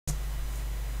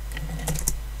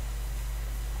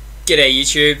G'day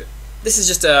YouTube. This is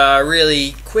just a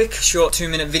really quick, short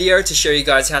 2-minute video to show you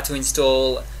guys how to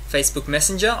install Facebook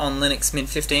Messenger on Linux Mint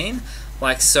 15,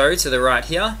 like so, to the right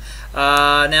here.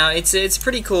 Now it's a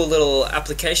pretty cool little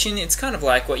application. It's kind of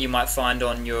like what you might find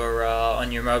on your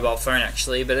mobile phone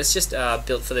actually, but it's just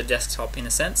built for the desktop in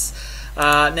a sense.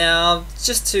 Now,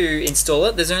 just to install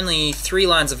it, there's only 3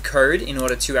 lines of code in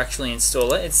order to actually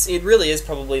install it. It really is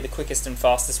probably the quickest and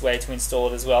fastest way to install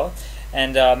it as well,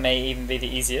 and may even be the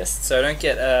easiest, so don't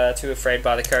get too afraid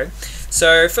by the code.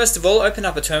 So first of all, open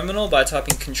up a terminal by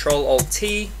typing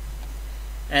Ctrl-Alt-T,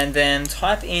 and then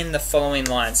type in the following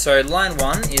line. So line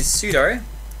 1 is sudo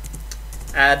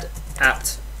add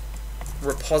apt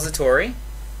repository,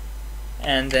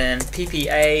 and then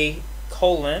ppa :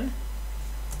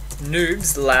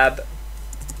 noobs lab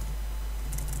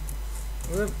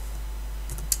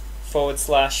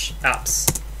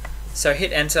 /apps. So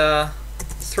hit enter,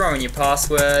 throw in your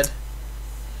password,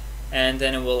 and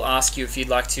then it will ask you if you'd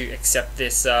like to accept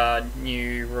this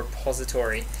new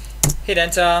repository. Hit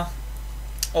enter,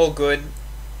 all good.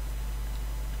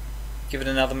 Give it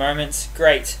another moment.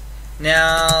 Great.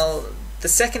 Now the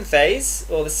second phase,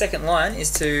 or the second line,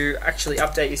 is to actually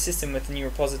update your system with the new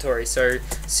repository. So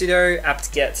sudo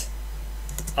apt-get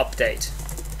update.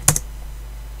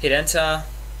 Hit enter,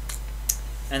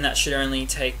 and that should only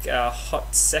take a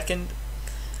hot second.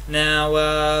 Now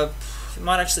it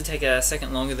might actually take a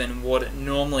second longer than what it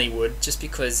normally would, just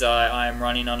because I am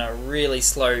running on a really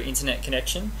slow internet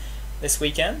connection this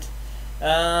weekend.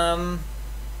 So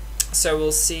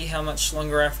we'll see how much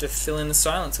longer I have to fill in the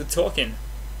silence with talking.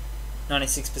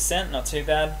 96%, not too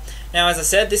bad. Now, as I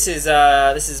said, this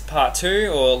is part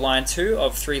 2, or line 2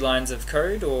 of 3 lines of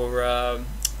code, or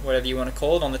whatever you want to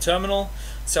call it, on the terminal.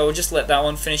 So we'll just let that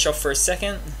one finish off for a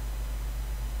second.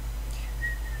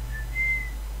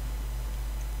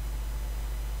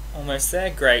 Almost there.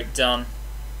 Great, done.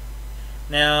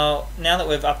 Now that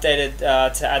we've updated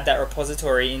to add that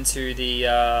repository into the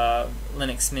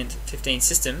Linux Mint 15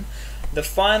 system, the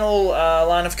final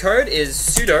line of code is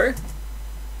sudo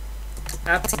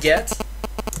apt-get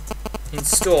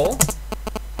install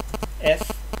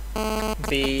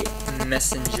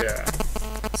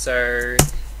fbmessenger. So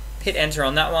hit enter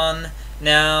on that one.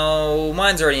 Now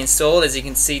mine's already installed, as you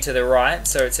can see to the right,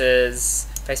 so it says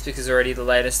Facebook is already the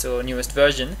latest or newest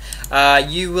version.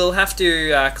 You will have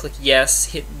to click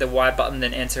yes, hit the Y button,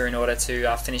 then enter in order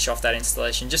to finish off that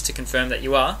installation, just to confirm that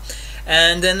you are.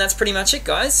 And then that's pretty much it,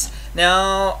 guys.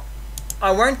 Now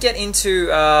I won't get into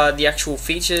the actual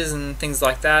features and things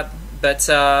like that, but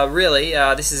really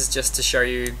this is just to show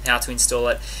you how to install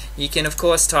it. You can of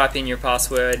course type in your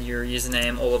password, your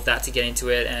username, all of that to get into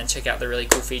it and check out the really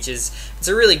cool features. It's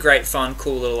a really great, fun,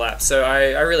 cool little app, so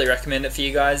I really recommend it for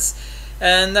you guys.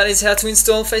 And that is how to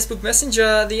install Facebook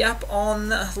Messenger, the app on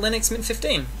Linux Mint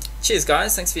 15. Cheers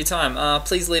guys, thanks for your time.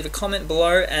 Please leave a comment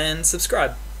below and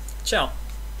subscribe. Ciao.